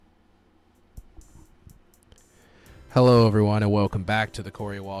Hello, everyone, and welcome back to the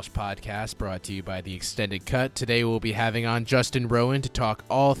Corey Walsh podcast, brought to you by The Extended Cut. Today, we'll be having on Justin Rowan to talk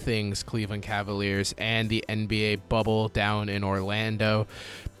all things Cleveland Cavaliers and the NBA bubble down in Orlando.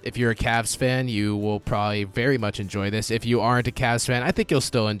 If you're a Cavs fan, you will probably very much enjoy this. If you aren't a Cavs fan, I think you'll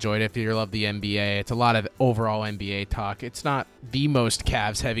still enjoy it if you love the NBA. It's a lot of overall NBA talk. It's not the most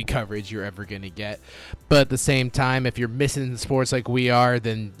Cavs-heavy coverage you're ever going to get. But at the same time, if you're missing sports like we are,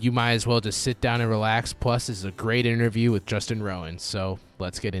 then you might as well just sit down and relax. Plus, this is a great interview with Justin Rowan. So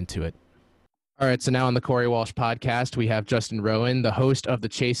let's get into it. All right, so now on the Corey Walsh podcast, we have Justin Rowan, the host of the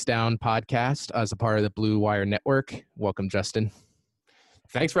Chase Down podcast as a part of the Blue Wire Network. Welcome, Justin.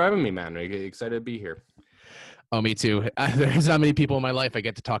 Thanks for having me, man. I'm excited to be here. Oh, me too. There's not many people in my life I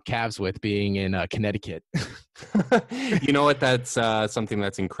get to talk Cavs with being in Connecticut. You know what? That's something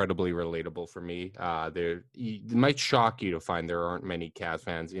that's incredibly relatable for me. It might shock you to find there aren't many Cavs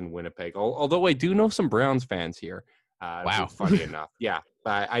fans in Winnipeg, although I do know some Browns fans here. Wow. Funny enough. Yeah.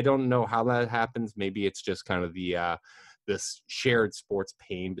 I don't know how that happens. Maybe it's just kind of this shared sports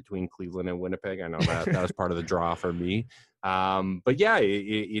pain between Cleveland and Winnipeg. I know that was part of the draw for me. But yeah,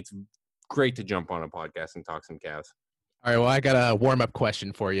 it's great to jump on a podcast and talk some Cavs. All right, well, I got a warm-up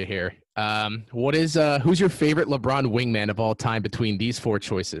question for you here. Who's your favorite LeBron wingman of all time between these four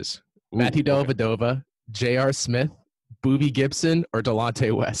choices? Matthew Dellavedova, J.R. Smith, Boobie Gibson, or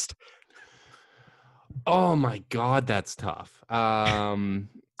Delonte West? Oh my God, that's tough.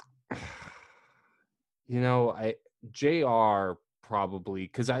 JR probably,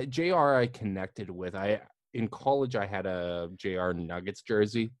 because JR I connected with. In college, I had a JR Nuggets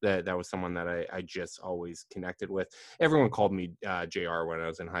jersey. That was someone that I just always connected with. Everyone called me JR when I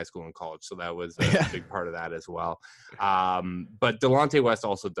was in high school and college, so that was a big part of that as well. But Delonte West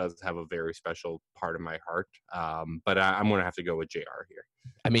also does have a very special part of my heart. But I'm going to have to go with JR here.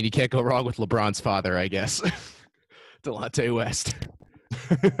 I mean, you can't go wrong with LeBron's father, I guess. Delonte West.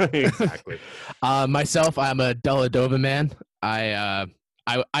 Exactly. Myself, I'm a Dellavedova man. I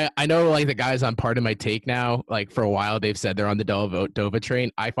know, like, the guys on Part of My Take now, like, for a while, they've said they're on the Dellavedova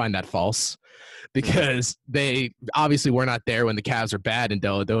train. I find that false because they obviously were not there when the Cavs were bad and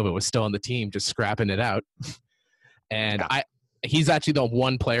Dellavedova was still on the team just scrapping it out. And he's actually the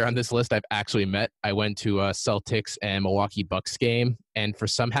one player on this list I've actually met. I went to a Celtics and Milwaukee Bucks game, and for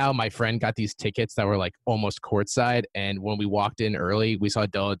somehow my friend got these tickets that were like almost courtside. And when we walked in early, we saw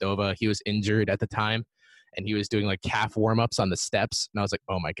Dellavedova. He was injured at the time, and he was doing like calf warm-ups on the steps. And I was like,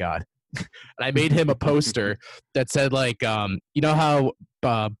 oh my God. And I made him a poster that said, like, you know how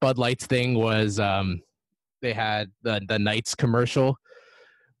Bud Light's thing was, they had the Knights commercial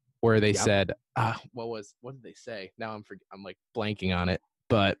where they said, what did they say? Now I'm like blanking on it,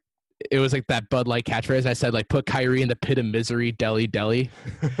 but it was like that Bud Light catchphrase. I said, like, put Kyrie in the pit of misery, deli deli,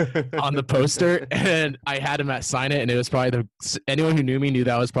 on the poster, and I had him sign it, and it was probably anyone who knew me knew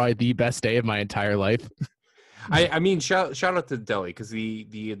that was probably the best day of my entire life. I mean, shout out to Deli, because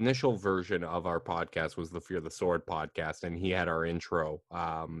the initial version of our podcast was the Fear the Sword podcast, and he had our intro.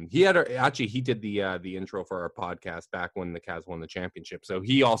 He did the intro for our podcast back when the Cavs won the championship. So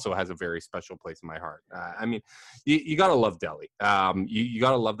he also has a very special place in my heart. I mean, you gotta love Deli. You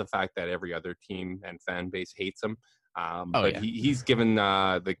gotta love the fact that every other team and fan base hates him. He's given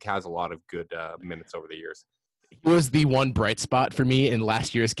the Cavs a lot of good minutes over the years. He was the one bright spot for me in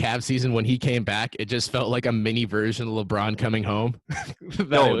last year's Cavs season. When he came back, it just felt like a mini version of LeBron coming home.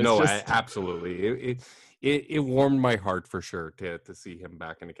 Absolutely. It warmed my heart for sure to see him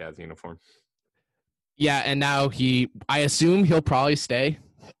back in a Cavs uniform. Yeah, and now I assume he'll probably stay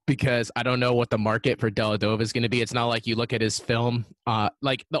because I don't know what the market for Dellavedova is going to be. It's not like you look at his film.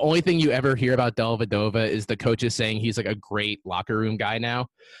 Like, the only thing you ever hear about Dellavedova is the coaches saying he's like a great locker room guy now,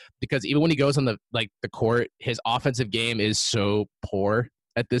 because even when he goes on the court, his offensive game is so poor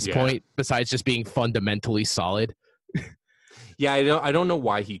at this point, besides just being fundamentally solid. Yeah, I don't know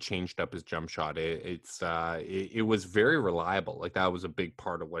why he changed up his jump shot. It was very reliable. Like, that was a big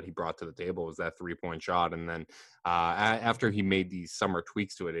part of what he brought to the table, was that 3-point shot. And then after he made these summer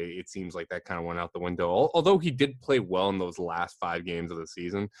tweaks to it, it seems like that kind of went out the window. Although he did play well in those last 5 games of the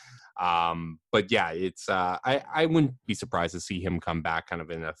season. But yeah, I wouldn't be surprised to see him come back kind of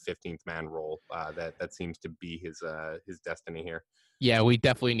in a 15th man role. That seems to be his destiny here. Yeah, we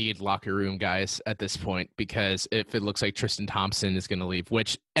definitely need locker room guys at this point, because if it looks like Tristan Thompson is going to leave,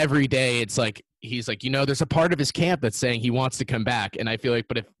 which every day it's like, he's like, there's a part of his camp that's saying he wants to come back. And I feel like,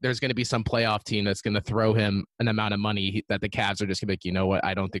 but if there's going to be some playoff team that's going to throw him an amount of money, that the Cavs are just going to be like, you know what,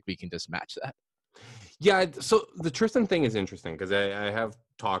 I don't think we can just match that. Yeah, so the Tristan thing is interesting, because I have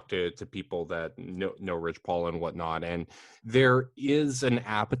talked to people that know Rich Paul and whatnot, and there is an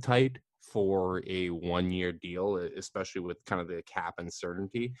appetite for a 1-year deal, especially with kind of the cap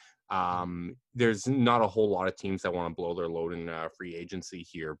uncertainty. There's not a whole lot of teams that want to blow their load in free agency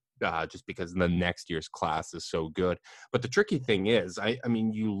here, just because the next year's class is so good. But the tricky thing is, I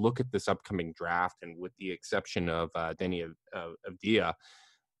mean, you look at this upcoming draft, and with the exception of Denny Avdia,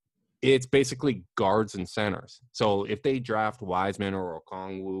 it's basically guards and centers. So if they draft Wiseman or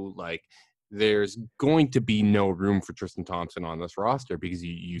Okongwu, like, there's going to be no room for Tristan Thompson on this roster, because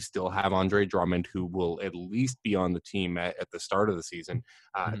you still have Andre Drummond, who will at least be on the team at the start of the season.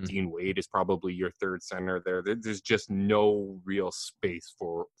 Dean Wade is probably your third center there. There's just no real space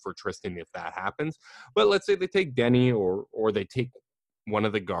for Tristan if that happens. But let's say they take Denny, or they take one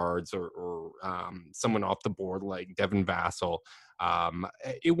of the guards, or someone off the board like Devin Vassell.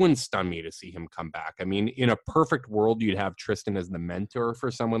 It wouldn't stun me to see him come back. I mean, in a perfect world, you'd have Tristan as the mentor for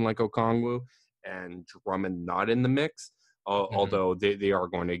someone like Okongwu, and Drummond not in the mix, although they are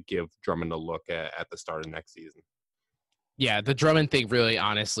going to give Drummond a look at the start of next season. Yeah, the Drummond thing really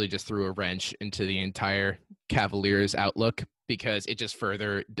honestly just threw a wrench into the entire Cavaliers outlook, because it just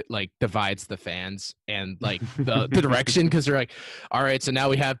further divides the fans and like the direction, because they're like, all right, so now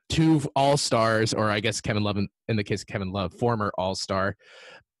we have two all-stars, or I guess Kevin Love, in the case of Kevin Love, former all-star,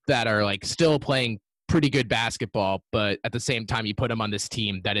 that are like still playing pretty good basketball, but at the same time you put them on this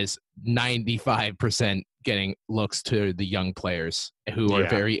team that is 95% getting looks to the young players who are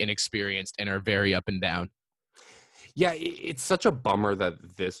very inexperienced and are very up and down. Yeah, it's such a bummer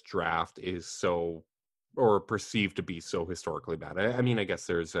that this draft is so, or perceived to be so, historically bad. I mean, I guess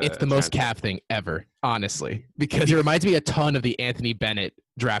it's the most Cav thing ever, honestly, because it reminds me a ton of the Anthony Bennett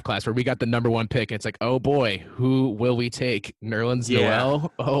draft class, where we got the number 1 pick. And it's like, oh boy, who will we take? Nerlens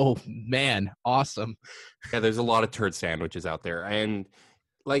Noel? Oh man, awesome. Yeah, there's a lot of turd sandwiches out there. And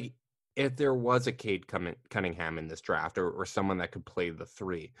like, if there was a Cade Cunningham in this draft, or someone that could play the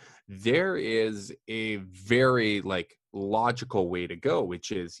 3, there is a very logical way to go,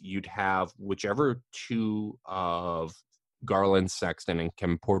 which is you'd have whichever two of Garland, Sexton, and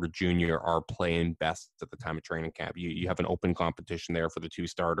Kevin Porter Jr. are playing best at the time of training camp. You have an open competition there for the 2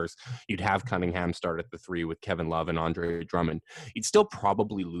 starters. You'd have Cunningham start at the 3 with Kevin Love and Andre Drummond. You'd still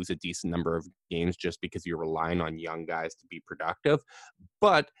probably lose a decent number of games just because you're relying on young guys to be productive.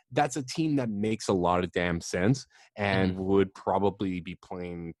 But that's a team that makes a lot of damn sense and would probably be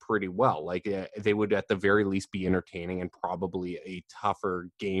playing pretty well. Like, they would at the very least be entertaining, and probably a tougher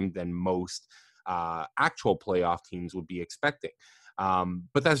game than most actual playoff teams would be expecting.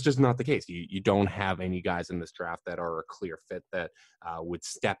 But that's just not the case. You don't have any guys in this draft that are a clear fit that would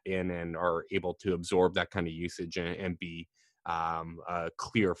step in and are able to absorb that kind of usage and be a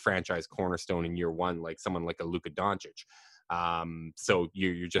clear franchise cornerstone in year 1, like someone like a Luka Doncic. So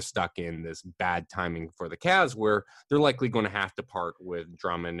you're just stuck in this bad timing for the Cavs, where they're likely going to have to part with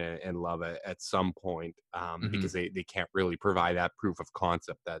Drummond and Love at some point, because they can't really provide that proof of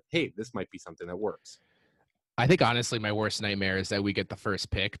concept that, hey, this might be something that works. I think honestly my worst nightmare is that we get the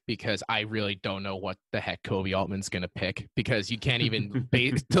first pick, because I really don't know what the heck Kobe Altman's going to pick, because you can't even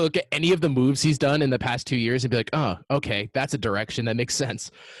to look at any of the moves he's done in the past 2 years and be like, oh, okay, that's a direction that makes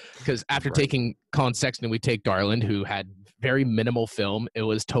sense. Because after taking Colin Sexton, we take Garland, who had very minimal film. It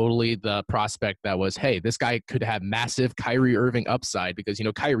was totally the prospect that was, hey, this guy could have massive Kyrie Irving upside, because,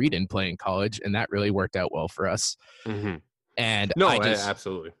 Kyrie didn't play in college, and that really worked out well for us. And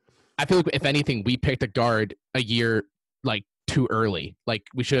absolutely. I feel like if anything, we picked a guard a year too early. Like,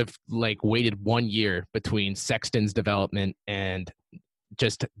 we should have waited 1 year between Sexton's development and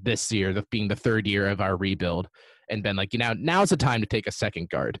just this year, being the 3rd year of our rebuild, and been like, now's the time to take a second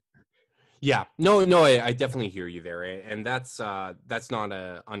guard. Yeah, no, I definitely hear you there, and that's not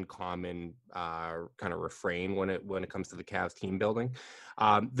a uncommon kind of refrain when it comes to the Cavs team building.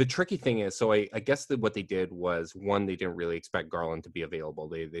 The tricky thing is, so I guess that what they did was, one, they didn't really expect Garland to be available.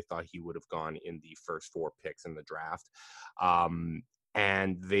 They thought he would have gone in the first 4 picks in the draft,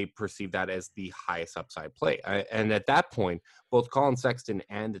 and they perceived that as the highest upside play. And at that point, both Colin Sexton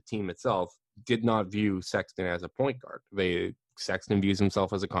and the team itself did not view Sexton as a point guard. Sexton views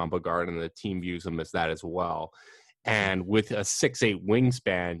himself as a combo guard, and the team views him as that as well. And with a 6'8"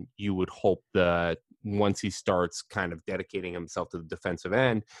 wingspan, you would hope that once he starts kind of dedicating himself to the defensive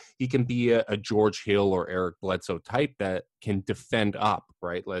end, he can be a George Hill or Eric Bledsoe type that can defend up,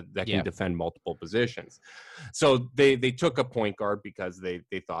 right? That can defend multiple positions. So they took a point guard because they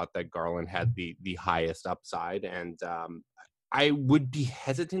thought that Garland had the highest upside, and I would be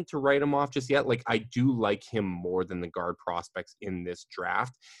hesitant to write him off just yet. Like, I do like him more than the guard prospects in this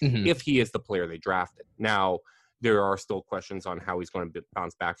draft, if he is the player they drafted. Now, there are still questions on how he's going to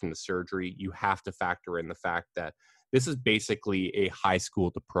bounce back from the surgery. You have to factor in the fact that This is basically a high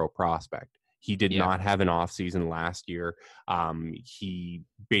school to pro prospect. He did not have an offseason last year. He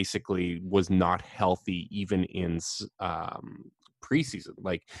basically was not healthy even in preseason.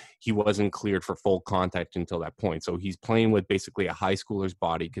 Like, he wasn't cleared for full contact until that point. So he's playing with basically a high schooler's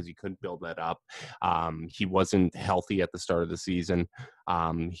body because he couldn't build that up. He wasn't healthy at the start of the season.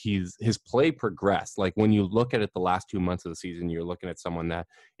 His play progressed. Like, when you look at it the last 2 months of the season, you're looking at someone that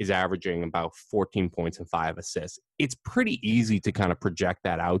is averaging about 14 points and 5 assists. It's pretty easy to kind of project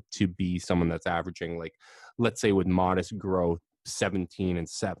that out to be someone that's averaging, like, let's say with modest growth, 17 and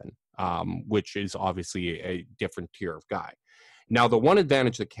 7, which is obviously a different tier of guy. Now, the one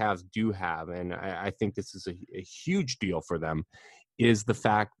advantage the Cavs do have, and I think this is a huge deal for them, is the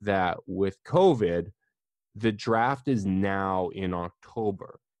fact that with COVID, the draft is now in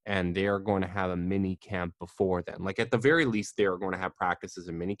October, and they are going to have a mini camp before then. Like, at the very least, they are going to have practices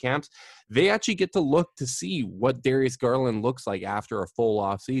and mini camps. They actually get to look to see what Darius Garland looks like after a full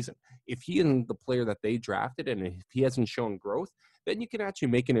off season. If he isn't the player that they drafted, and if he hasn't shown growth, then you can actually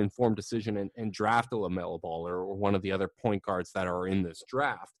make an informed decision and draft a LaMelo Ball or one of the other point guards that are in this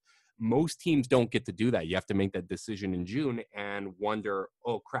draft. Most teams don't get to do that. You have to make that decision in June and wonder,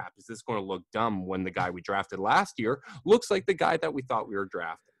 oh, crap, is this going to look dumb when the guy we drafted last year looks like the guy that we thought we were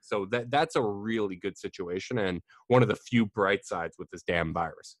drafting? So that's a really good situation and one of the few bright sides with this damn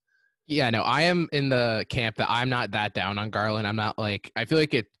virus. Yeah, no, I am in the camp that I'm not that down on Garland. I'm not like, I feel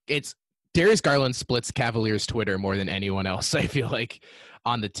like it's Darius Garland splits Cavaliers Twitter more than anyone else, I feel like,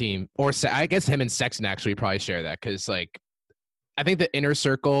 on the team. Or I guess him and Sexton actually probably share that because, like, I think the inner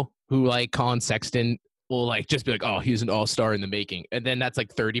circle who like Colin Sexton will like just be like, oh, he's an all-star in the making. And then that's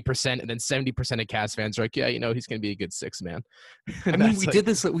like 30%. And then 70% of Cavs fans are like, yeah, he's going to be a good six man. I mean, we did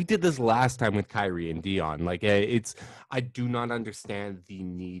this last time with Kyrie and Dion. Like, I do not understand the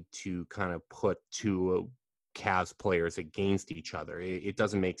need to kind of put two Cavs players against each other. It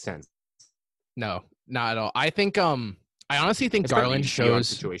doesn't make sense. No, not at all. I think, I honestly think it's Garland shows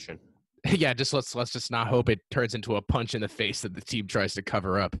situation. Yeah, let's just not hope it turns into a punch in the face that the team tries to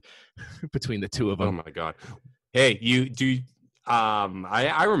cover up between the two of them. Oh my God! Hey,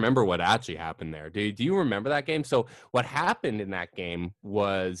 I remember what actually happened there. Do you remember that game? So what happened in that game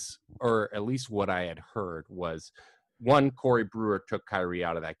was, or at least what I had heard was, one, Corey Brewer took Kyrie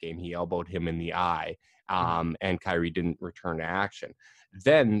out of that game. He elbowed him in the eye, and Kyrie didn't return to action.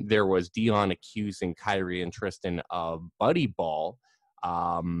 Then there was Dion accusing Kyrie and Tristan of buddy ball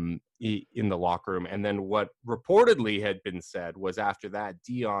in the locker room. And then what reportedly had been said was after that,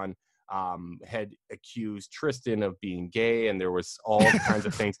 Dion had accused Tristan of being gay, and there was all kinds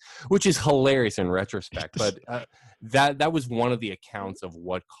of things, which is hilarious in retrospect. But that was one of the accounts of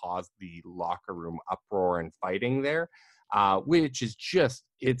what caused the locker room uproar and fighting there, which is just,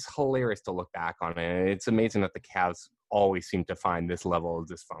 it's hilarious to look back on it. And it's amazing that the Cavs always seem to find this level of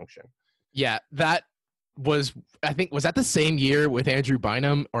dysfunction. Yeah, that was, I think, was that the same year with Andrew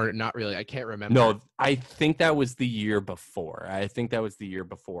Bynum or not really? I can't remember. No, I think that was the year before.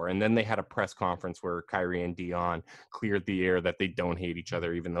 And then they had a press conference where Kyrie and Dion cleared the air that they don't hate each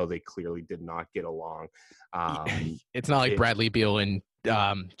other, even though they clearly did not get along. It's not like Bradley Beal and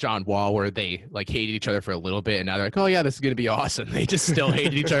John Wall where they like hated each other for a little bit and now they're like, oh yeah, this is gonna be awesome. They just still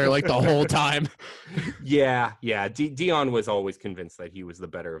hated each other like the whole time. Yeah. Dion was always convinced that he was the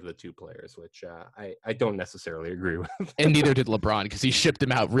better of the two players, which I don't necessarily agree with. And neither did LeBron because he shipped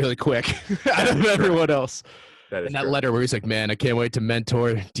him out really quick out of everyone else. That letter where he's like, man, I can't wait to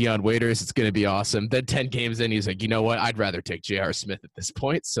mentor Dion Waiters. It's going to be awesome. Then 10 games in, he's like, you know what? I'd rather take J.R. Smith at this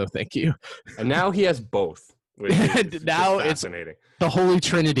point. So thank you. And now he has both. And now it's the holy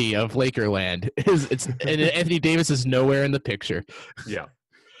trinity of Lakerland. And Anthony Davis is nowhere in the picture. Yeah,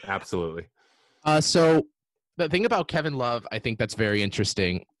 absolutely. So the thing about Kevin Love, I think that's very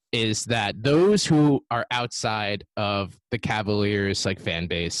interesting, is that those who are outside of the Cavaliers like fan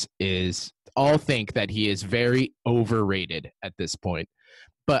base all think that he is very overrated at this point.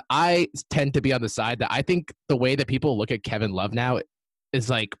 But I tend to be on the side that I think the way that people look at Kevin Love now is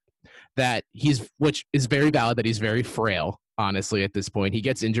like that which is very valid, that he's very frail, honestly, at this point. He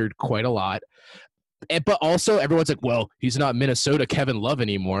gets injured quite a lot. But also everyone's like, well, he's not Minnesota Kevin Love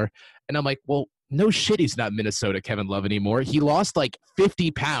anymore. And I'm like, well, no shit, he's not Minnesota Kevin Love anymore. He lost like 50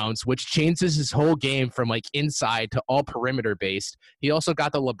 pounds, which changes his whole game from like inside to all perimeter based. He also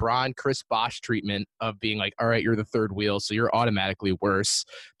got the LeBron Chris Bosh treatment of being like, all right, you're the third wheel, so you're automatically worse,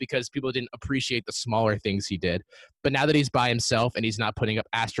 because people didn't appreciate the smaller things he did. But now that he's by himself and he's not putting up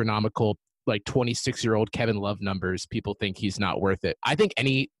astronomical like 26-year-old Kevin Love numbers, people think he's not worth it. I think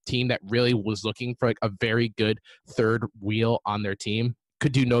any team that really was looking for like a very good third wheel on their team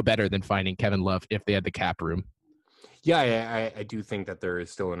could do no better than finding Kevin Love if they had the cap room. Yeah, I do think that there is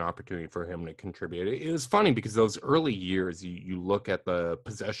still an opportunity for him to contribute. It was funny because those early years, you look at the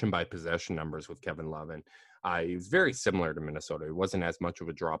possession by possession numbers with Kevin Love, and he was very similar to Minnesota. It wasn't as much of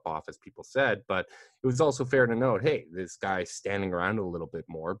a drop off as people said, but it was also fair to note, hey, this guy's standing around a little bit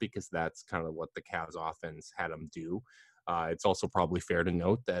more because that's kind of what the Cavs offense had him do. It's also probably fair to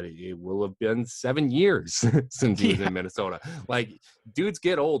note that it will have been 7 years since he was in Minnesota. Like, dudes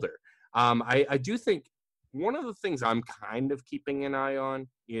get older. I do think one of the things I'm kind of keeping an eye on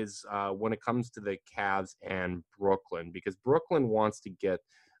is when it comes to the Cavs and Brooklyn, because Brooklyn wants to get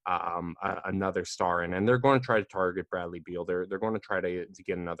another star in, and they're going to try to target Bradley Beal. They're going to try to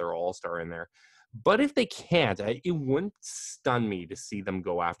get another All-Star in there. But if they can't, it wouldn't stun me to see them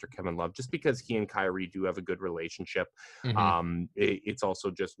go after Kevin Love, just because he and Kyrie do have a good relationship. Mm-hmm. It's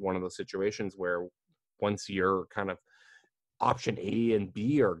also just one of those situations where once you're kind of option A and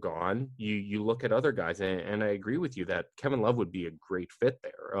B are gone, you look at other guys, and I agree with you that Kevin Love would be a great fit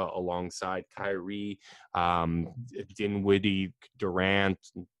there alongside Kyrie, Dinwiddie, Durant,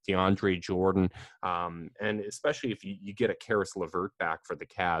 DeAndre Jordan, and especially if you get a Karis LeVert back for the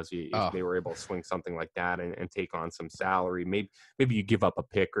Cavs, if they were able to swing something like that and take on some salary, maybe you give up a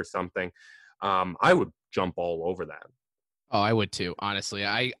pick or something. I would jump all over that. Oh, I would too, honestly.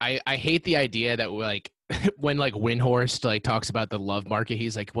 I hate the idea that like when like Windhorst like talks about the Love market,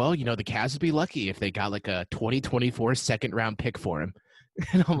 he's like, well, you know, the Cavs would be lucky if they got like a 2024 second round pick for him.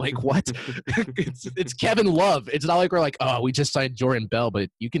 And I'm like, what? it's Kevin Love. It's not like we're like, oh, we just signed Jordan Bell, but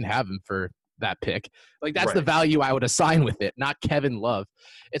you can have him for that pick. Like that's the value I would assign with it, not Kevin Love.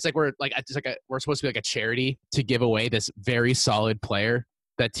 It's like we're supposed to be like a charity to give away this very solid player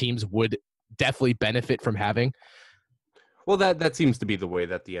that teams would definitely benefit from having. Well, that seems to be the way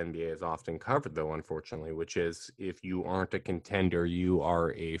that the NBA is often covered, though, unfortunately, which is if you aren't a contender, you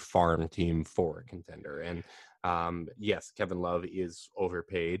are a farm team for a contender. And yes, Kevin Love is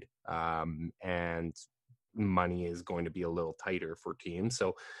overpaid, and money is going to be a little tighter for teams.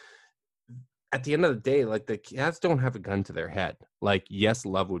 So at the end of the day, like the Cavs don't have a gun to their head. Like, yes,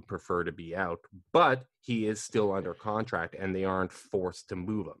 Love would prefer to be out, but he is still under contract and they aren't forced to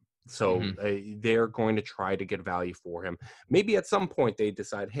move him. So they're going to try to get value for him. Maybe at some point they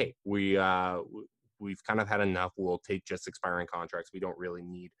decide, hey, we've kind of had enough. We'll take just expiring contracts. We don't really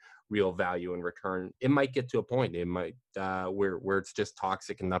need real value in return. It might get to a point. It might where it's just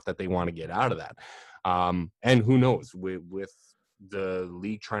toxic enough that they want to get out of that. And who knows with the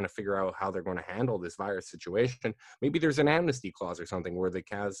league trying to figure out how they're going to handle this virus situation, maybe there's an amnesty clause or something where the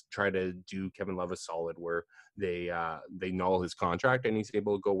Cavs try to do Kevin Love a solid where they null his contract and he's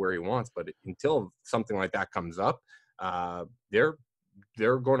able to go where he wants. But until something like that comes up, they're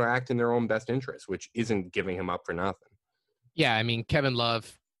going to act in their own best interest, which isn't giving him up for nothing. Yeah, I mean, Kevin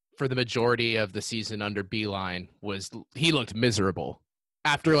Love, for the majority of the season under Beeline, he looked miserable.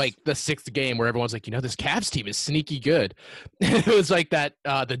 After like the 6th game where everyone's like, you know, this Cavs team is sneaky good. It was like that,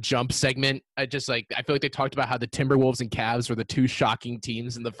 the jump segment. I feel like they talked about how the Timberwolves and Cavs were the 2 shocking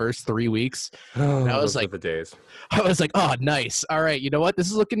teams in the first 3 weeks. Oh, and I was like, the days. I was like, oh, nice. All right. You know what? This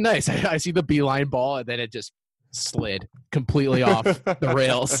is looking nice. I see the Beeline ball and then it just slid completely off the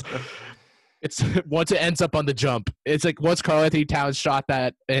rails. It's once it ends up on the jump. It's like once Karl-Anthony Towns shot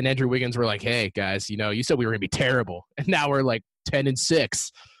that and Andrew Wiggins were like, hey guys, you know, you said we were going to be terrible. And now we're like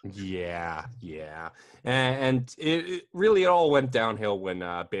 10-6. Yeah. And it really all went downhill when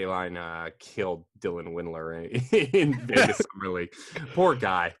Bayline killed Dylan Windler in Vegas Summer League. Poor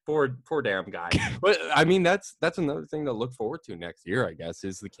guy. Poor damn guy. But I mean, that's another thing to look forward to next year, I guess,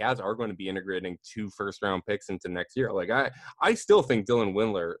 is the Cavs are going to be integrating 2 first-round picks into next year. Like I still think Dylan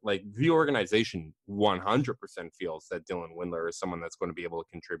Windler, like the organization 100% feels that Dylan Windler is someone that's going to be able to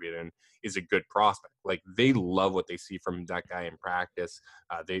contribute and is a good prospect. Like they love what they see from that guy in practice.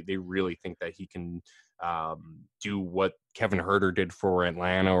 They really think that he can do what Kevin Huerter did for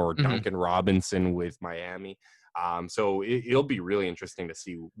Atlanta or Duncan Robinson with Miami. So it'll be really interesting to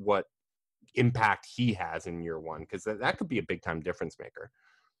see what impact he has in year one, because that could be a big time difference maker.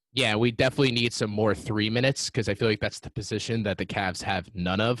 Yeah, we definitely need some more 3 minutes because I feel like that's the position that the Cavs have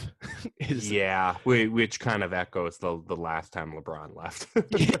none of. Yeah, which kind of echoes the last time LeBron left.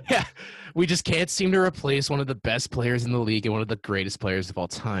 Yeah, we just can't seem to replace one of the best players in the league and one of the greatest players of all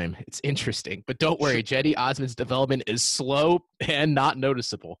time. It's interesting, but don't worry, Cedi Osman's development is slow and not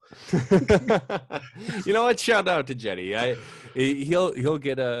noticeable. You know what? Shout out to Cedi. He'll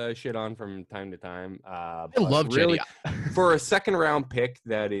get a shit on from time to time. I love really, Cedi. For a second round pick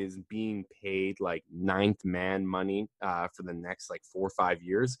that is being paid like ninth man money for the next like 4 or 5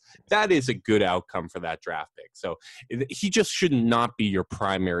 years, that is a good outcome for that draft pick. So he just should not be your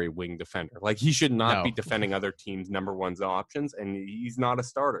primary wing defender. Like he should not be defending other teams' number one's options, and he's not a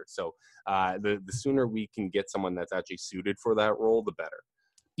starter. So the sooner we can get someone that's actually suited for that role, the better.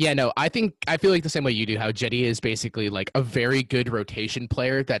 Yeah, no, I feel like the same way you do, how Jetty is basically like a very good rotation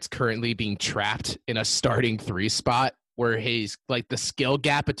player that's currently being trapped in a starting 3 spot where he's like the skill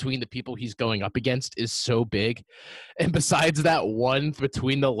gap between the people he's going up against is so big. And besides that one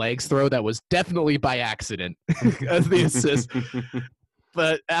between the legs throw that was definitely by accident as the assist.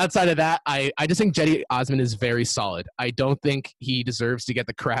 But outside of that, I just think Jetty Osman is very solid. I don't think he deserves to get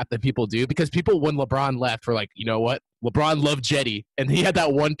the crap that people do, because people, when LeBron left, were like, you know what? LeBron loved Jetty. And he had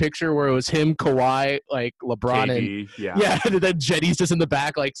that one picture where it was him, Kawhi, like LeBron, KD, and then Jetty's just in the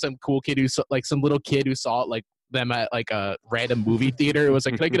back, like some cool kid like some little kid who saw it, like them at like a random movie theater. It was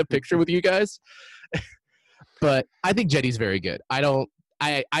like, can I get a picture with you guys? But I think Jetty's very good.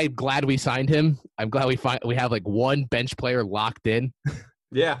 I'm glad we signed him. I'm glad we have like one bench player locked in.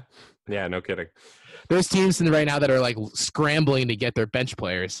 Yeah, no kidding. There's teams right now that are like scrambling to get their bench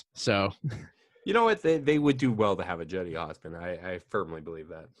players. So, you know what? They would do well to have a Jetty Osman. I firmly believe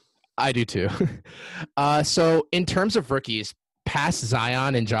that. I do too. So in terms of rookies, past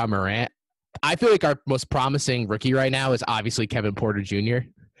Zion and Ja Morant, I feel like our most promising rookie right now is obviously Kevin Porter Jr.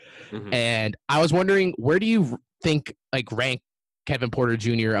 Mm-hmm. And I was wondering, where do you think like rank Kevin Porter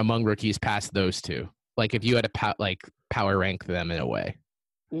Jr. among rookies past those two? Like if you had to power rank them in a way.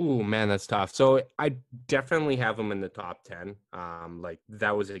 Ooh, man, that's tough. So I definitely have him in the top 10. Like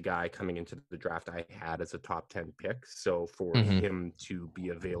that was a guy coming into the draft I had as a top 10 pick. So for him to be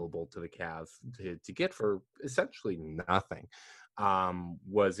available to the Cavs to get for essentially nothing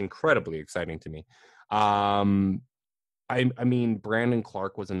was incredibly exciting to me. I mean, Brandon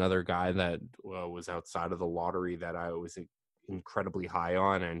Clark was another guy that was outside of the lottery that I was incredibly high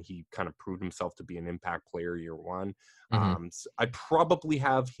on, and he kind of proved himself to be an impact player year one. So I probably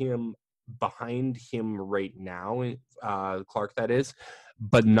have him behind him right now, Clark that is,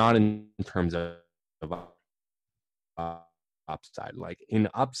 but not in terms of upside. Like in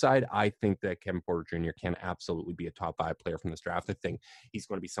upside, I think that Kevin Porter Jr. can absolutely be a top 5 player from this draft. I think he's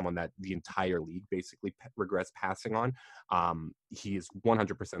going to be someone that the entire league basically regrets passing on. He is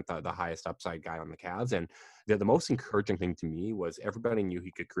 100% the highest upside guy on the Cavs. And the most encouraging thing to me was everybody knew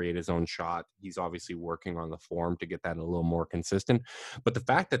he could create his own shot. He's obviously working on the form to get that a little more consistent. But the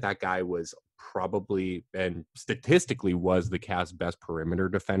fact that guy was probably and statistically was the Cavs' best perimeter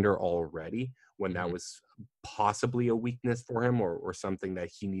defender already, when that was possibly a weakness for him or something that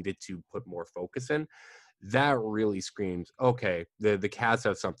he needed to put more focus in, that really screams, okay, the Cavs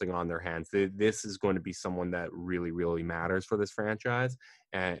have something on their hands. This is going to be someone that really, really matters for this franchise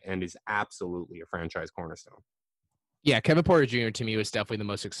and is absolutely a franchise cornerstone. Yeah, Kevin Porter Jr. to me was definitely the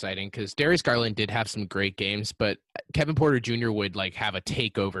most exciting, because Darius Garland did have some great games, but Kevin Porter Jr. would like have a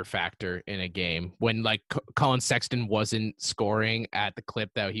takeover factor in a game when like Colin Sexton wasn't scoring at the clip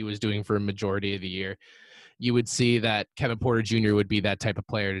that he was doing for a majority of the year. You would see that Kevin Porter Jr. would be that type of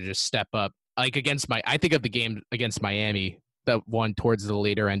player to just step up. Like I think of the game against Miami, that one towards the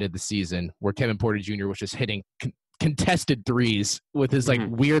later end of the season, where Kevin Porter Jr. was just hitting contested threes with his like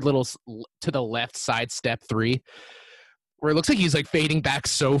weird little to the left side step 3. Where it looks like he's like fading back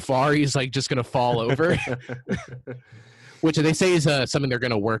so far, he's like just going to fall over, which they say is something they're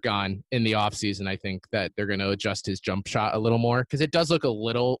going to work on in the offseason. I think that they're going to adjust his jump shot a little more, because it does look a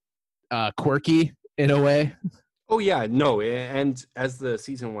little quirky in a way. Oh, yeah, no. And as the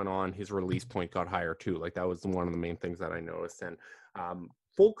season went on, his release point got higher, too. Like that was one of the main things that I noticed. And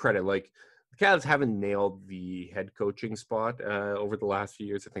full credit, like the Cavs haven't nailed the head coaching spot over the last few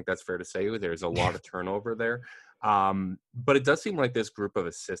years. I think that's fair to say. There's a lot of turnover there. But it does seem like this group of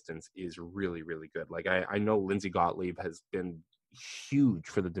assistants is really, really good. Like I know Lindsey Gottlieb has been huge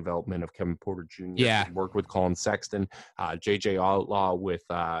for the development of Kevin Porter Jr. Yeah. He's worked with Colin Sexton, JJ Outlaw with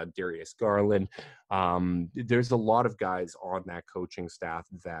Darius Garland. There's a lot of guys on that coaching staff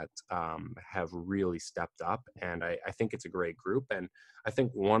that have really stepped up, and I think it's a great group. And I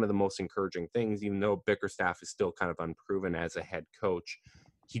think one of the most encouraging things, even though Bickerstaff is still kind of unproven as a head coach,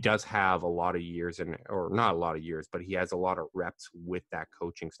 he does have a lot of years, or not a lot of years, but he has a lot of reps with that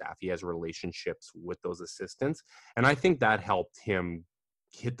coaching staff. He has relationships with those assistants. And I think that helped him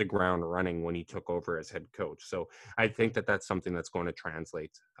hit the ground running when he took over as head coach. So I think that that's something that's going to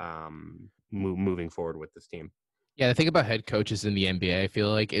translate moving forward with this team. Yeah, the thing about head coaches in the NBA, I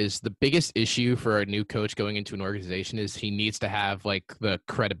feel like, is the biggest issue for a new coach going into an organization is he needs to have like the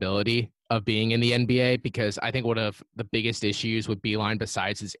credibility of being in the NBA, because I think one of the biggest issues with Beeline,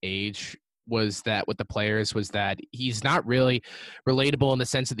 besides his age, was that with the players was that he's not really relatable in the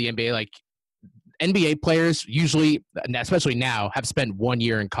sense of the NBA. Like NBA players usually, especially now, have spent 1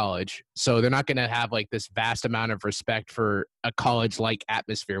 year in college, so they're not going to have like this vast amount of respect for a college-like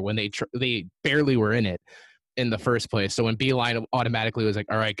atmosphere when they barely were in it in the first place. So when Beeline automatically was like,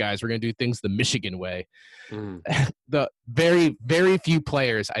 all right, guys, we're going to do things the Michigan way. Mm. The very, very few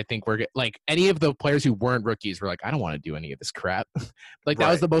players, I think, were like any of the players who weren't rookies were like, I don't want to do any of this crap. Like that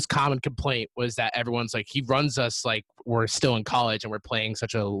was the most common complaint, was that everyone's like, he runs us like we're still in college and we're playing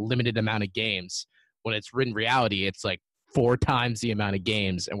such a limited amount of games. When it's in reality, it's like 4 times the amount of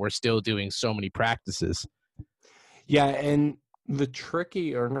games and we're still doing so many practices. Yeah, and the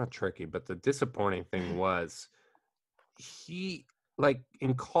the disappointing thing was like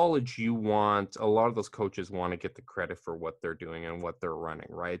in college, a lot of those coaches want to get the credit for what they're doing and what they're running,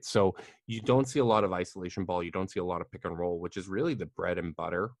 right? So you don't see a lot of isolation ball. You don't see a lot of pick and roll, which is really the bread and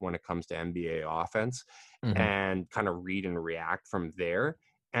butter when it comes to NBA offense, and kind of read and react from there.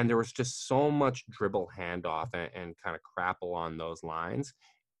 And there was just so much dribble handoff and kind of crap along those lines.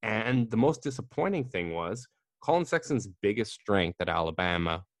 And the most disappointing thing was Colin Sexton's biggest strength at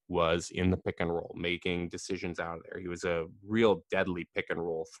Alabama was in the pick and roll, making decisions out of there. He was a real deadly pick and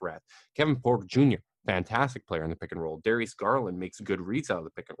roll threat. Kevin Porter Jr., fantastic player in the pick and roll. Darius Garland makes good reads out of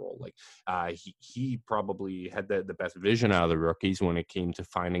the pick and roll. Like he probably had the best vision out of the rookies when it came to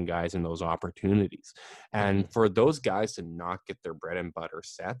finding guys in those opportunities. And for those guys to not get their bread and butter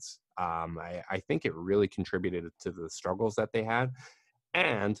sets, I think it really contributed to the struggles that they had.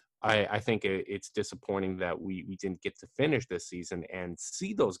 And I think it's disappointing that we didn't get to finish this season and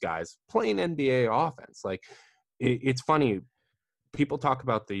see those guys playing NBA offense. Like, it's funny. People talk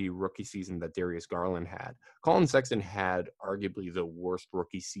about the rookie season that Darius Garland had. Colin Sexton had arguably the worst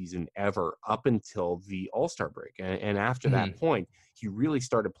rookie season ever up until the All-Star break. And after that point, he really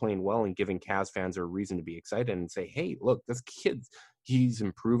started playing well and giving Cavs fans a reason to be excited and say, hey, look, this kid, he's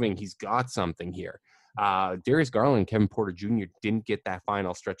improving. He's got something here. Darius Garland and Kevin Porter Jr. didn't get that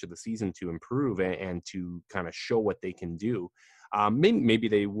final stretch of the season to improve and to kind of show what they can do. Maybe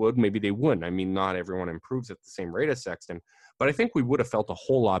they would, maybe they wouldn't. I mean, not everyone improves at the same rate as Sexton, but I think we would have felt a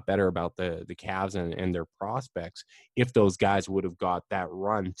whole lot better about the Cavs and their prospects if those guys would have got that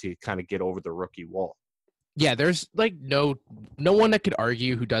run to kind of get over the rookie wall. Yeah, there's like no one that could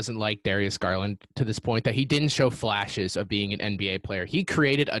argue who doesn't like Darius Garland to this point that he didn't show flashes of being an NBA player. He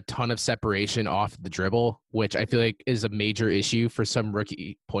created a ton of separation off the dribble, which I feel like is a major issue for some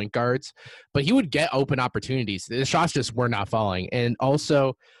rookie point guards. But he would get open opportunities. The shots just were not falling. And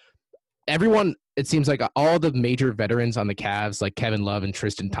also, everyone, it seems like all the major veterans on the Cavs, like Kevin Love and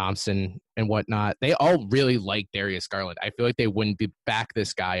Tristan Thompson and whatnot, they all really like Darius Garland. I feel like they wouldn't back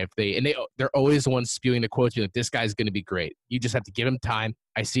this guy if they're always the ones spewing the quotes, being like, this guy's going to be great. You just have to give him time.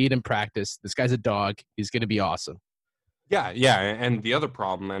 I see it in practice. This guy's a dog. He's going to be awesome. Yeah. And the other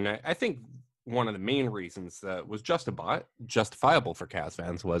problem, and I think one of the main reasons that was justifiable for Cavs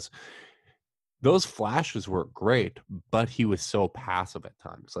fans was those flashes were great, but he was so passive at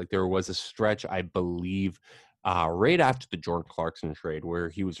times. Like there was a stretch, I believe, right after the Jordan Clarkson trade where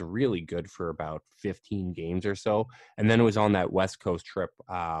he was really good for about 15 games or so. And then it was on that West Coast trip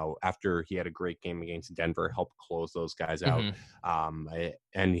after he had a great game against Denver, helped close those guys out.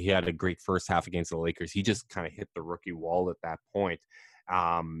 And he had a great first half against the Lakers. He just kind of hit the rookie wall at that point.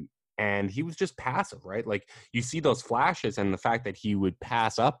 And he was just passive, right? Like you see those flashes and the fact that he would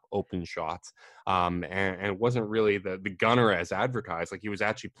pass up open shots and it wasn't really the gunner as advertised. Like he was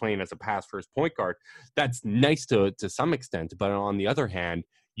actually playing as a pass first point guard. That's nice to some extent. But on the other hand,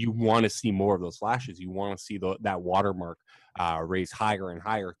 you want to see more of those flashes. You want to see that watermark raise higher and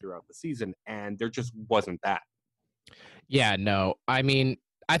higher throughout the season. And there just wasn't that. Yeah, no. I mean,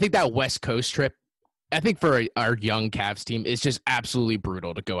 I think that West Coast trip, I think for our young Cavs team, it's just absolutely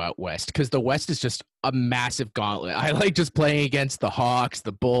brutal to go out west because the West is just a massive gauntlet. I like just playing against the Hawks,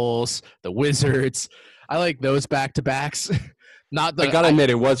 the Bulls, the Wizards. I like those back-to-backs. I gotta admit,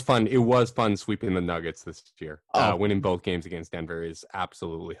 it was fun. It was fun sweeping the Nuggets this year. Winning both games against Denver is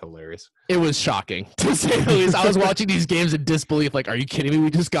absolutely hilarious. It was shocking, to say the least. I was watching these games in disbelief. Like, are you kidding me? We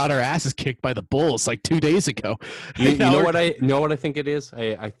just got our asses kicked by the Bulls like 2 days ago. You know what I think it is?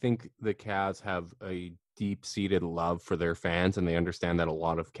 I think the Cavs have a deep-seated love for their fans, and they understand that a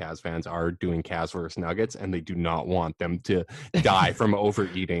lot of Cavs fans are doing Cavs versus Nuggets, and they do not want them to die from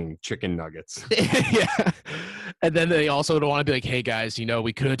overeating chicken nuggets. Yeah. And then they also don't want to be like, hey, guys,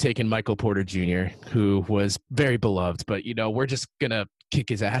 we could have taken Michael Porter Jr., who was very beloved, but, we're just going to kick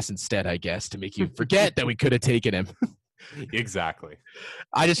his ass instead, I guess, to make you forget that we could have taken him. Exactly.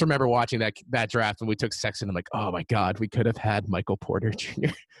 I just remember watching that draft when we took Sexton. I'm like, oh my God, we could have had Michael Porter Jr.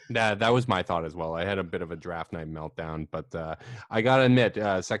 That was my thought as well. I had a bit of a draft night meltdown, but I gotta admit,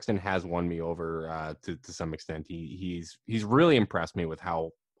 Sexton has won me over to some extent. He's really impressed me with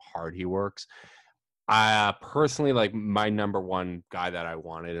how hard he works. I personally, like, my number one guy that I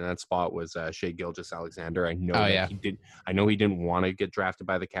wanted in that spot was Shai Gilgeous-Alexander. I know he didn't want to get drafted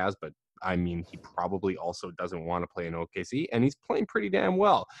by the Cavs, but I mean, he probably also doesn't want to play in OKC, and he's playing pretty damn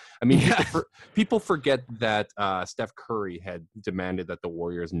well. I mean, people forget that Steph Curry had demanded that the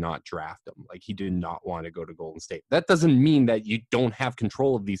Warriors not draft him. Like, he did not want to go to Golden State. That doesn't mean that you don't have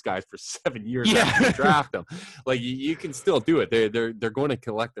control of these guys for 7 years after you draft them. Like, you can still do it. They're going to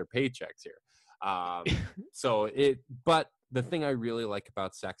collect their paychecks here. But the thing I really like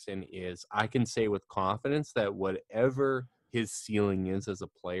about Sexton is I can say with confidence that whatever his ceiling is as a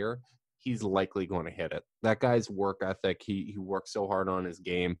player, he's likely going to hit it. That guy's work ethic, he works so hard on his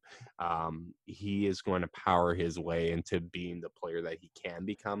game. He is going to power his way into being the player that he can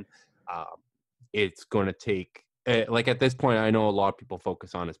become. It's going to take, like, at this point, I know a lot of people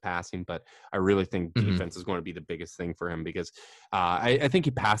focus on his passing, but I really think defense is going to be the biggest thing for him because I think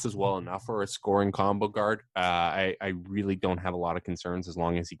he passes well enough for a scoring combo guard. I really don't have a lot of concerns as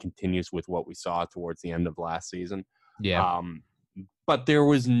long as he continues with what we saw towards the end of last season. Yeah. But there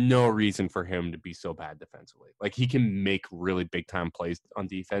was no reason for him to be so bad defensively. Like, he can make really big time plays on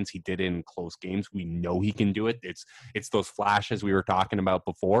defense. He did it in close games. We know he can do it. It's those flashes we were talking about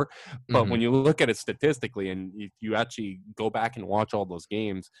before. But when you look at it statistically, and if you actually go back and watch all those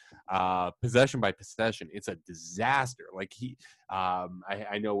games, possession by possession, it's a disaster. Like,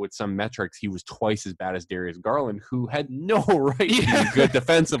 I know with some metrics, he was twice as bad as Darius Garland, who had no right to be good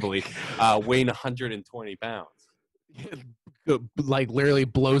defensively, weighing 120 pounds. Like, literally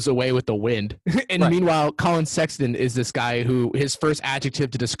blows away with the wind. And meanwhile, Colin Sexton is this guy who his first adjective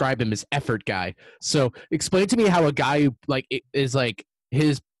to describe him is effort guy. So explain to me how a guy who, like, is like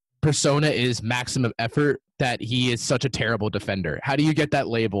his persona is maximum effort, that he is such a terrible defender. How do you get that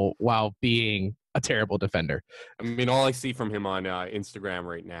label while being a terrible defender? I mean, all I see from him on Instagram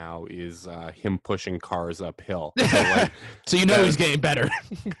right now is him pushing cars uphill. So you know he's getting better.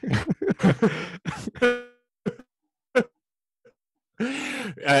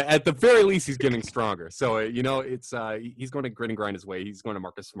 At the very least, he's getting stronger. So, it's he's going to grit and grind his way. He's going to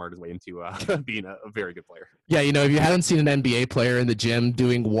Marcus Smart his way into being a very good player. Yeah, if you haven't seen an NBA player in the gym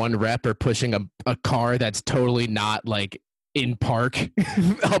doing one rep or pushing a car that's totally not, like, in park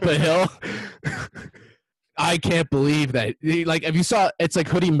up a hill, I can't believe that. Like, if you saw, it's like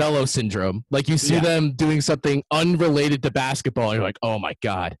Hoodie Mello syndrome. Like, you see them doing something unrelated to basketball, and you're like, oh my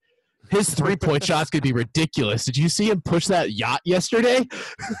God. His 3-point shots could be ridiculous. Did you see him push that yacht yesterday?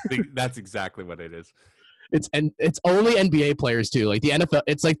 That's exactly what it is. It's only NBA players too. Like, the NFL,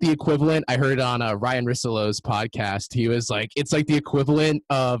 it's like the equivalent. I heard it on Ryan Rissolo's podcast. He was like, it's like the equivalent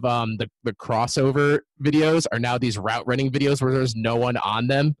of the crossover videos are now these route running videos where there's no one on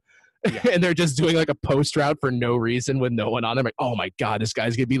them. Yeah. And they're just doing like a post route for no reason with no one on them. Like, oh my God, this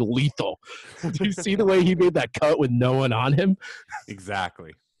guy's gonna be lethal. Do you see the way he made that cut with no one on him?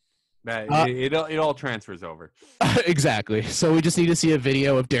 Exactly. It all transfers over. Exactly. So we just need to see a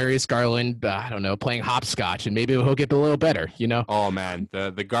video of Darius Garland, I don't know, playing hopscotch, and maybe he'll get a little better, Oh, man.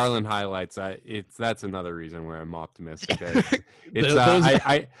 The Garland highlights, that's another reason where I'm optimistic.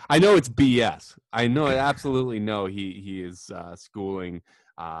 I know it's BS. I absolutely know he is schooling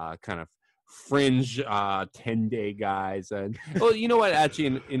kind of fringe 10-day guys. And, well, you know what?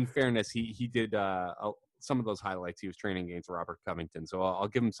 Actually, in fairness, he did some of those highlights. He was training against Robert Covington, so I'll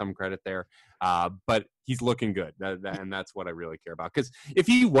give him some credit there. But he's looking good, and that's what I really care about. Because if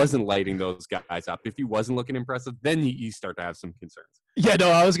he wasn't lighting those guys up, if he wasn't looking impressive, then you start to have some concerns. Yeah,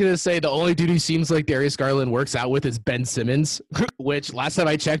 no, I was going to say the only dude who seems like Darius Garland works out with is Ben Simmons, which last time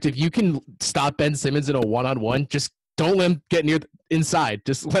I checked, if you can stop Ben Simmons in a one-on-one, just don't let him get near inside.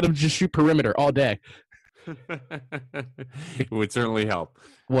 Just let him just shoot perimeter all day. It would certainly help.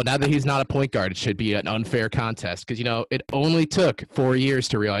 Well, now that he's not a point guard, it should be an unfair contest because, it only took 4 years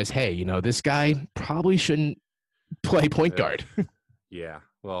to realize, hey, this guy probably shouldn't play point guard. Yeah.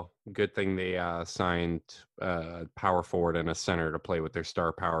 Well, good thing they signed power forward and a center to play with their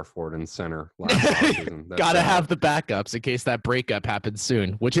star power forward and center last season. Got to have the backups in case that breakup happens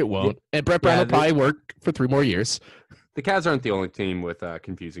soon, which it won't. And Brett Brown will probably work for 3 more years. The Cavs aren't the only team with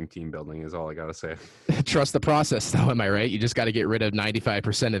confusing team building is all I got to say. Trust the process, though, am I right? You just got to get rid of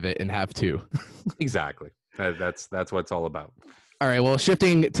 95% of it and have 2. Exactly. That's what it's all about. All right, well,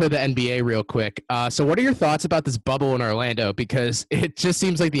 shifting to the NBA real quick. So what are your thoughts about this bubble in Orlando? Because it just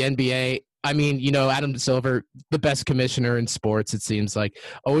seems like the NBA I mean, Adam Silver, the best commissioner in sports, it seems like,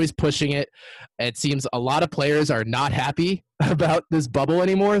 always pushing it. It seems a lot of players are not happy about this bubble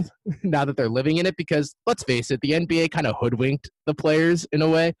anymore now that they're living in it because, let's face it, the NBA kind of hoodwinked the players in a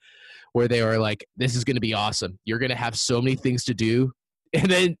way where they were like, this is going to be awesome. You're going to have so many things to do. And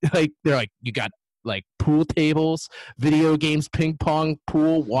then, like, they're like, you got, like, pool tables, video games, ping pong,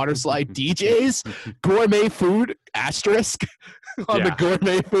 pool, water slide, DJs, gourmet food, asterisk on the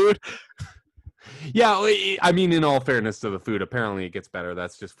gourmet food. Yeah, I mean, in all fairness to the food, apparently it gets better.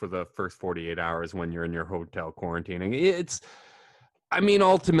 That's just for the first 48 hours when you're in your hotel quarantining. I mean,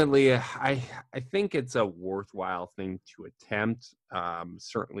 ultimately, I think it's a worthwhile thing to attempt.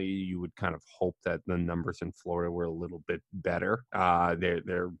 Certainly, you would kind of hope that the numbers in Florida were a little bit better.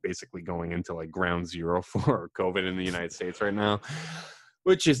 They're basically going into like ground zero for COVID in the United States right now,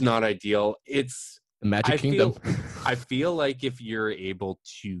 which is not ideal. The Magic Kingdom. I feel like if you're able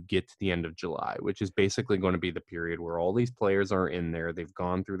to get to the end of July, which is basically going to be the period where all these players are in there, they've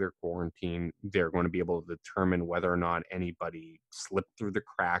gone through their quarantine, they're going to be able to determine whether or not anybody slipped through the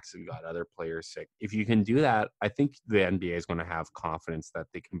cracks and got other players sick. If you can do that, I think the NBA is going to have confidence that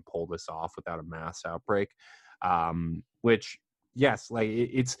they can pull this off without a mass outbreak. Which, yes, like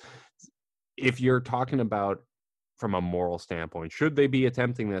it's if you're talking about from a moral standpoint, should they be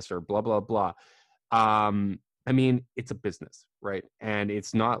attempting this or blah, blah, blah. I mean, it's a business, right? And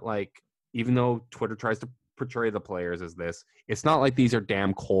it's not like, even though Twitter tries to portray the players as this, it's not like these are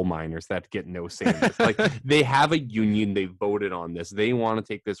damn coal miners that get no say in this. Like, they have a union, they voted on this, they want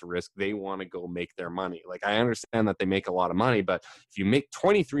to take this risk, they want to go make their money. Like, I understand that they make a lot of money, but if you make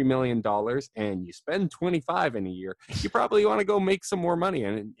 $23 million and you spend 25 in a year, you probably want to go make some more money,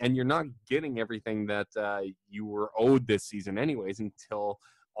 and you're not getting everything that you were owed this season anyways until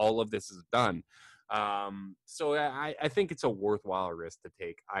all of this is done. So I think it's a worthwhile risk to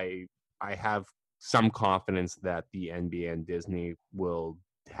take. I have some confidence that the NBA and Disney will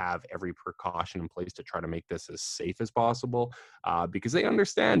have every precaution in place to try to make this as safe as possible, because they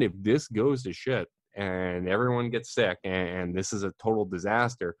understand if this goes to shit and everyone gets sick and this is a total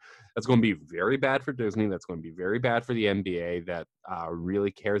disaster, that's going to be very bad for Disney. That's going to be very bad for the NBA that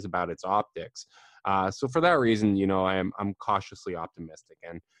really cares about its optics. So for that reason, I'm cautiously optimistic.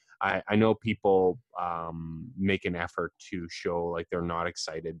 And I know people make an effort to show like they're not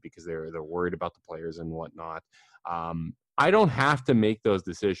excited because they're worried about the players and whatnot. I don't have to make those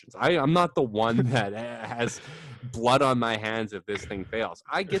decisions. I'm not the one that has blood on my hands if this thing fails.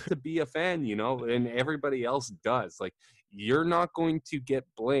 I get to be a fan, and everybody else does. Like, you're not going to get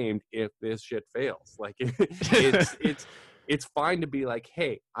blamed if this shit fails. Like, it's fine to be like,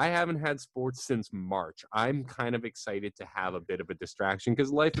 hey, I haven't had sports since March. I'm kind of excited to have a bit of a distraction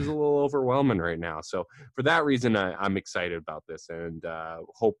because life is a little overwhelming right now. So for that reason, I'm excited about this and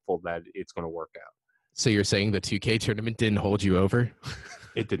hopeful that it's going to work out. So you're saying the 2K tournament didn't hold you over?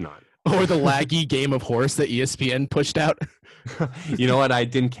 It did not. Or the laggy game of horse that ESPN pushed out? You know what? I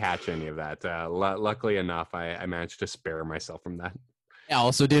didn't catch any of that. Luckily enough, I managed to spare myself from that. I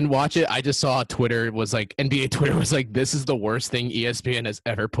also didn't watch it. I just saw Twitter was like, NBA Twitter was like, this is the worst thing ESPN has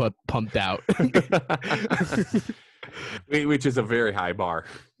ever pumped out. Which is a very high bar.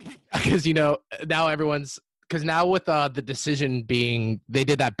 Because, now everyone's, because now with the decision being, they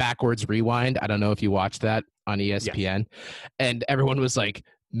did that backwards rewind. I don't know if you watched that on ESPN. Yes. And everyone was like,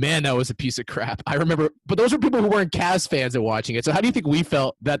 man, that was a piece of crap. I remember, but those were people who weren't Cavs fans and watching it. So how do you think we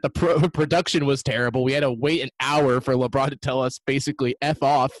felt that the production was terrible? We had to wait an hour for LeBron to tell us basically F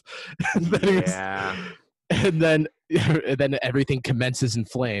off. Yeah. And then everything commences in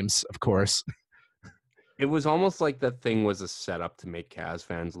flames, of course. It was almost like that thing was a setup to make Cavs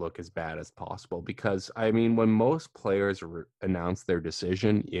fans look as bad as possible. Because, I mean, when most players announce their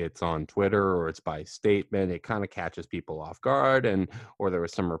decision, it's on Twitter or it's by statement. It kind of catches people off guard, or there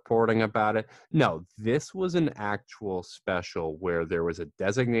was some reporting about it. No, this was an actual special where there was a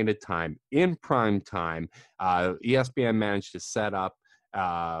designated time in prime time. ESPN managed to set up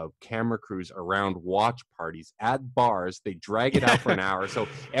camera crews around watch parties at bars. They drag it out for an hour, so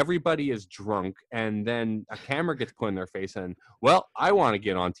everybody is drunk, and then a camera gets put in their face, and, well, I want to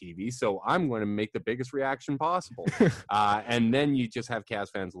get on TV, so I'm going to make the biggest reaction possible. And then you just have Cavs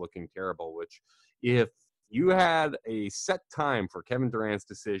fans looking terrible, which, if you had a set time for Kevin Durant's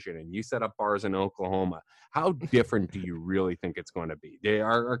decision and you set up bars in Oklahoma, how different do you really think it's going to be?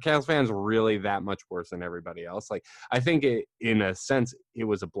 Are Cavs fans really that much worse than everybody else? Like, I think in a sense, it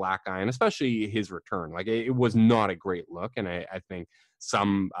was a black eye, and especially his return. Like, it was not a great look, and I think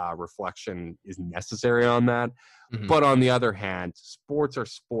some reflection is necessary on that. Mm-hmm. But on the other hand, sports are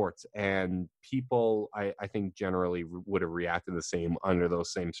sports, and people, I think, generally would have reacted the same under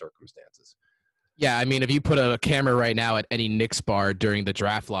those same circumstances. Yeah, I mean, if you put a camera right now at any Knicks bar during the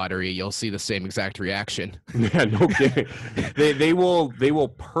draft lottery, you'll see the same exact reaction. Yeah, no kidding. they will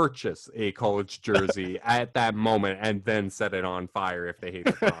purchase a college jersey at that moment and then set it on fire if they hate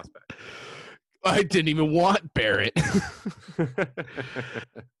the prospect. I didn't even want Barrett.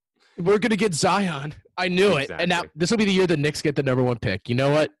 We're going to get Zion. I knew it. And now this will be the year the Knicks get the number 1 pick. You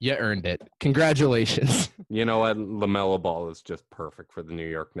know what? You earned it. Congratulations. You know what? LaMelo Ball is just perfect for the New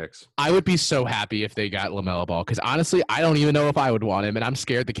York Knicks. I would be so happy if they got LaMelo Ball because honestly, I don't even know if I would want him, and I'm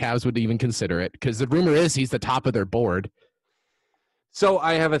scared the Cavs would even consider it because the rumor is he's the top of their board. So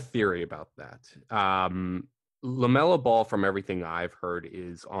I have a theory about that. LaMelo Ball, from everything I've heard,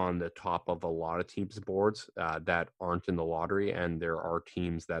 is on the top of a lot of teams' boards that aren't in the lottery, and there are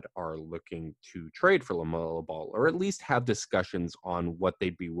teams that are looking to trade for LaMelo Ball, or at least have discussions on what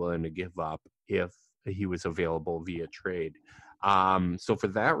they'd be willing to give up if he was available via trade. So for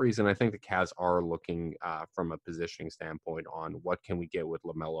that reason, I think the Cavs are looking from a positioning standpoint on what can we get with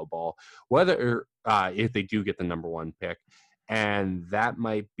LaMelo Ball, whether if they do get the number 1 pick. And that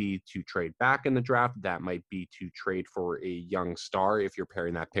might be to trade back in the draft. That might be to trade for a young star if you're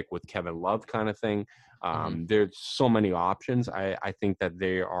pairing that pick with Kevin Love kind of thing. There's so many options. I think that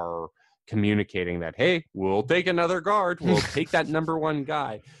they are communicating that, hey, we'll take another guard. We'll take that number 1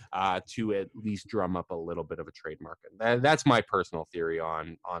 guy to at least drum up a little bit of a trade market. That's my personal theory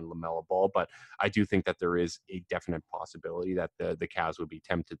on LaMelo Ball. But I do think that there is a definite possibility that the Cavs would be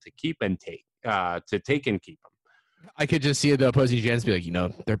tempted to keep and take and keep him. I could just see the opposing GMs be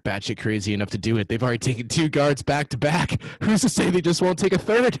like, they're batshit crazy enough to do it. They've already taken 2 guards back to back. Who's to say they just won't take a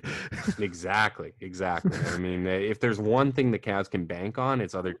third? Exactly. I mean, if there's one thing the Cavs can bank on,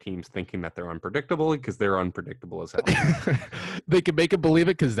 it's other teams thinking that they're unpredictable because they're unpredictable as hell. They can make them believe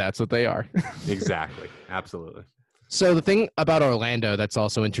it because that's what they are. Exactly. Absolutely. So the thing about Orlando that's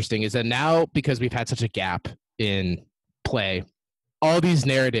also interesting is that now, because we've had such a gap in play, all these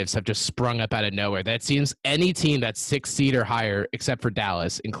narratives have just sprung up out of nowhere. That seems any team that's 6th seed or higher, except for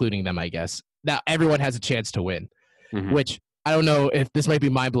Dallas, including them, I guess. Now everyone has a chance to win, which I don't know if this might be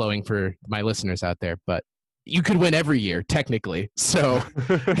mind blowing for my listeners out there, but you could win every year technically. So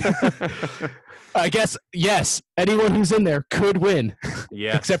I guess, yes, anyone who's in there could win,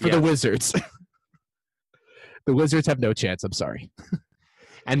 except for the Wizards. The Wizards have no chance. I'm sorry.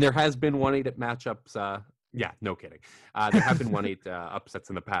 And there has been 1-8 matchups. Yeah, no kidding. There have been 1-8 upsets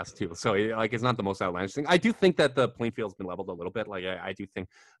in the past too. So it's not the most outlandish thing. I do think that the playing field's been leveled a little bit. Like I do think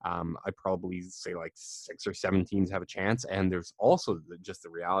I'd probably say like 6 or 7 teams have a chance. And there's also just the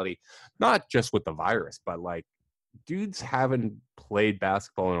reality, not just with the virus, but like dudes haven't played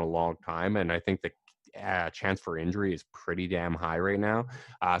basketball in a long time. And I think the chance for injury is pretty damn high right now.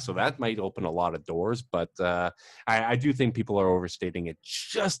 So that might open a lot of doors, but I do think people are overstating it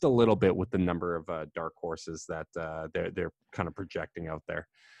just a little bit with the number of dark horses that they're kind of projecting out there.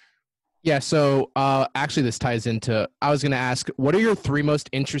 Yeah, so actually this ties into, I was going to ask, what are your 3 most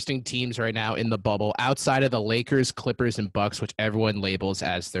interesting teams right now in the bubble outside of the Lakers, Clippers, and Bucks, which everyone labels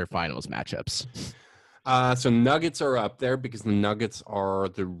as their finals matchups? So Nuggets are up there because the Nuggets are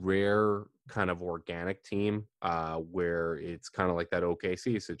the rare kind of organic team where it's kind of like that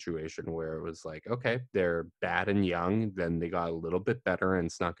OKC situation where it was like, okay, they're bad and young, then they got a little bit better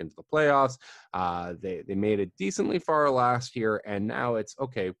and snuck into the playoffs. They made it decently far last year, and now it's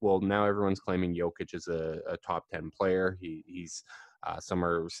okay. Well, now everyone's claiming Jokic is a top 10 player. He's some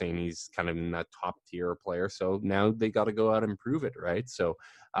are saying he's kind of in that top tier player. So now they got to go out and prove it, right? So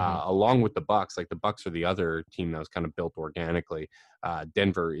along with the Bucks, like the Bucks are the other team that was kind of built organically.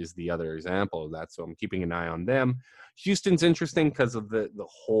 Denver is the other example of that. So I'm keeping an eye on them. Houston's interesting because of the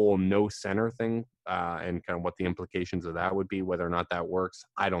whole no center thing and kind of what the implications of that would be, whether or not that works.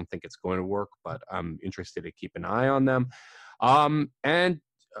 I don't think it's going to work, but I'm interested to keep an eye on them.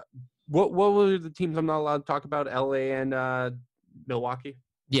 What were the teams I'm not allowed to talk about? LA and Milwaukee?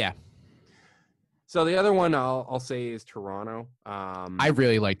 Yeah. So the other one I'll say is Toronto. I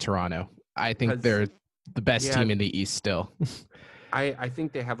really like Toronto. I think they're the best team in the East still. I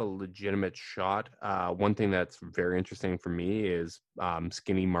think they have a legitimate shot. One thing that's very interesting for me is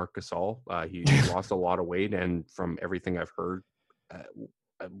skinny Marc Gasol. He lost a lot of weight, and from everything I've heard,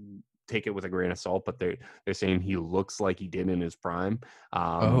 take it with a grain of salt, but they're saying he looks like he did in his prime.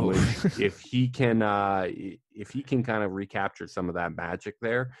 Oh. If he can kind of recapture some of that magic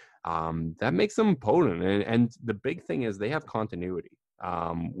there, that makes them potent. And the big thing is they have continuity,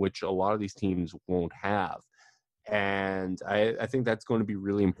 which a lot of these teams won't have. And I think that's going to be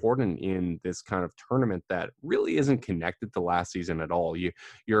really important in this kind of tournament that really isn't connected to last season at all.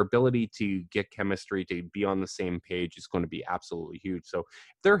 Your ability to get chemistry, to be on the same page is going to be absolutely huge. So if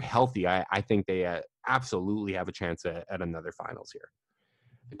they're healthy, I think they absolutely have a chance at another finals here.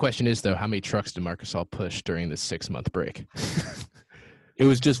 The question is, though, how many trucks did Marc Gasol push during this 6-month break? It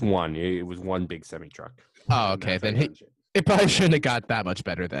was just one. It was one big semi truck. Oh, okay. Then it probably shouldn't have got that much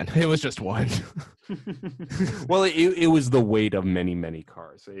better then. It was just one. Well, it was the weight of many, many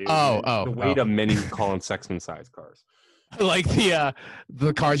cars. The weight of many Colin Sexton-sized cars. Like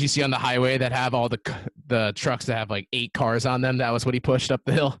the cars you see on the highway that have all the trucks that have like 8 cars on them. That was what he pushed up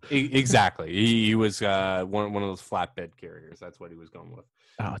the hill. Exactly. He was one of those flatbed carriers. That's what he was going with.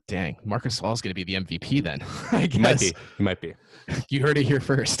 Oh, dang. Marc Gasol is going to be the MVP then. I guess. He might be. You heard it here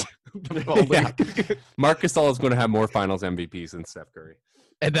first. Yeah. Marc Gasol is going to have more finals MVPs than Steph Curry.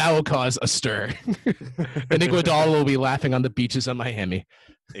 And that will cause a stir. And Iguodala will be laughing on the beaches of Miami.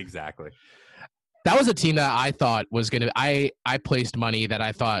 Exactly. That was a team that I thought was going to – I placed money that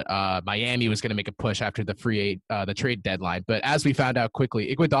I thought Miami was going to make a push after the the trade deadline. But as we found out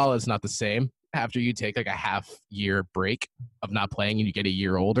quickly, Iguodala is not the same after you take like a half-year break of not playing and you get a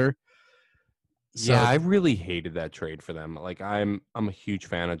year older. So, yeah, I really hated that trade for them. Like, I'm a huge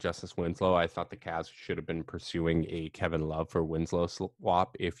fan of Justice Winslow. I thought the Cavs should have been pursuing a Kevin Love for Winslow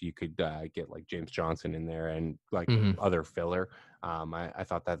swap if you could get like James Johnson in there and like other filler. I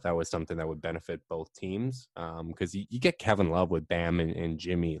thought that was something that would benefit both teams because you get Kevin Love with Bam and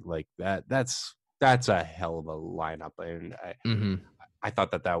Jimmy like that. That's a hell of a lineup, and I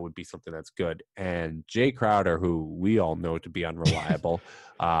thought that would be something that's good. And Jay Crowder, who we all know to be unreliable,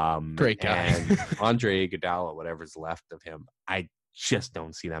 great guy, and Andre Iguodala, whatever's left of him, I just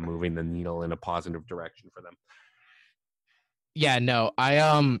don't see that moving the needle in a positive direction for them. Yeah, no,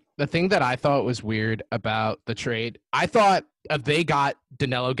 the thing that I thought was weird about the trade, I thought if they got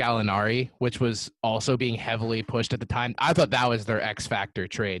Danilo Gallinari, which was also being heavily pushed at the time, I thought that was their X factor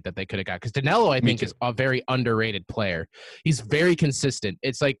trade that they could have got. Because Danilo, I think, is a very underrated player. He's very consistent.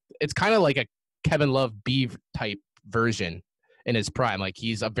 It's kind of like a Kevin Love B type version in his prime. Like,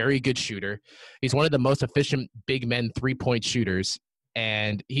 he's a very good shooter. He's one of the most efficient big men 3-point shooters.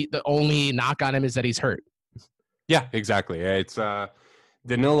 And the only knock on him is that he's hurt. Yeah, exactly. It's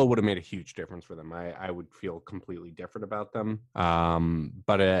Danilo would have made a huge difference for them. I would feel completely different about them.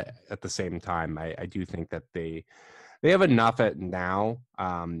 But at the same time, I do think that they have enough at now,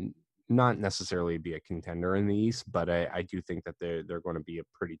 not necessarily be a contender in the East, but I do think that they're going to be a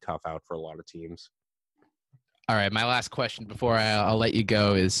pretty tough out for a lot of teams. All right, my last question before I'll let you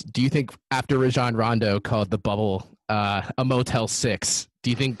go is, do you think after Rajon Rondo called the bubble a Motel 6, do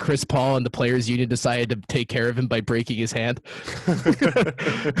you think Chris Paul and the Players Union decided to take care of him by breaking his hand?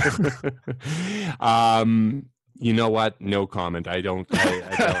 You know what? No comment. I don't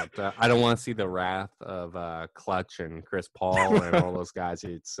want to see the wrath of Clutch and Chris Paul and all those guys.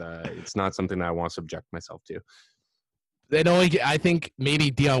 It's not something I want to subject myself to. I think maybe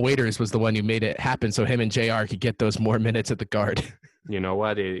Dion Waiters was the one who made it happen so him and JR could get those more minutes at the guard. You know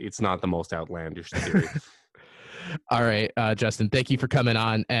what? It's not the most outlandish theory. All right, Justin, thank you for coming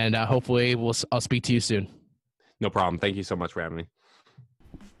on, and hopefully I'll speak to you soon. No problem. Thank you so much for having me.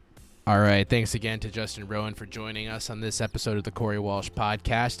 All right. Thanks again to Justin Rowan for joining us on this episode of the Corey Walsh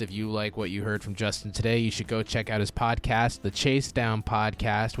Podcast. If you like what you heard from Justin today, you should go check out his podcast, the Chase Down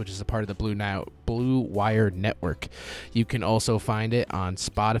Podcast, which is a part of the Blue Wire Network. You can also find it on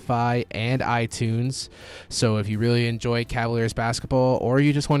Spotify and iTunes. So if you really enjoy Cavaliers basketball or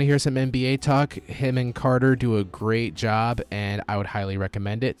you just want to hear some NBA talk, him and Carter do a great job, and I would highly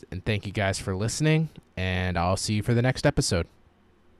recommend it. And thank you guys for listening, and I'll see you for the next episode.